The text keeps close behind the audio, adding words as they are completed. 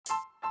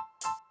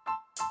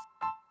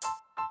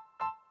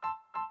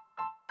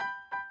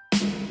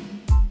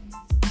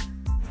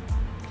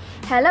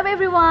Hello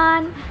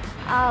everyone.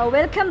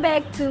 Welcome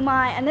back to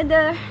my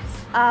another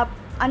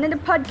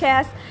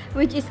podcast,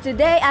 which is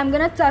today I'm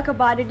gonna talk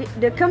about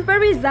the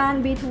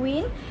comparison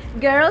between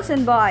girls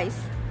and boys.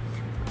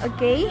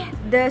 Okay,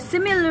 the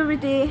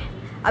similarity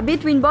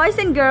between boys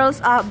and girls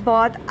are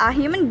both a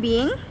human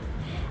being,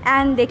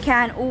 and they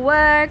can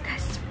work,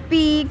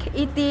 speak,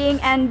 eating,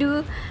 and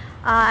do,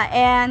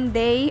 and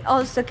they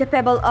also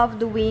capable of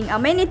doing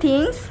many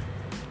things.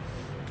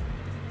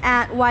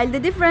 And while the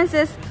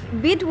differences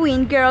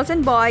between girls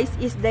and boys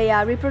is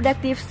their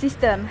reproductive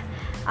system,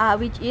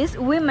 which is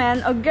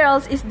women or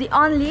girls is the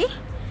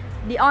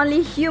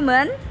only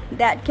human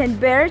that can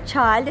bear a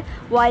child,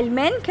 while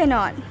men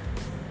cannot.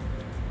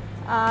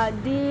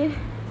 The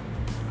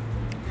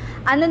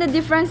another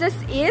differences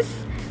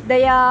is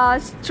their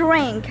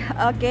strength.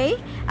 Okay,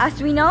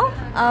 as we know,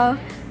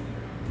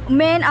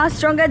 men are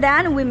stronger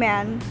than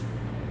women.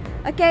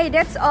 Okay,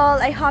 that's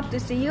all. I hope to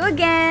see you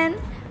again.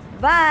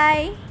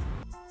 Bye.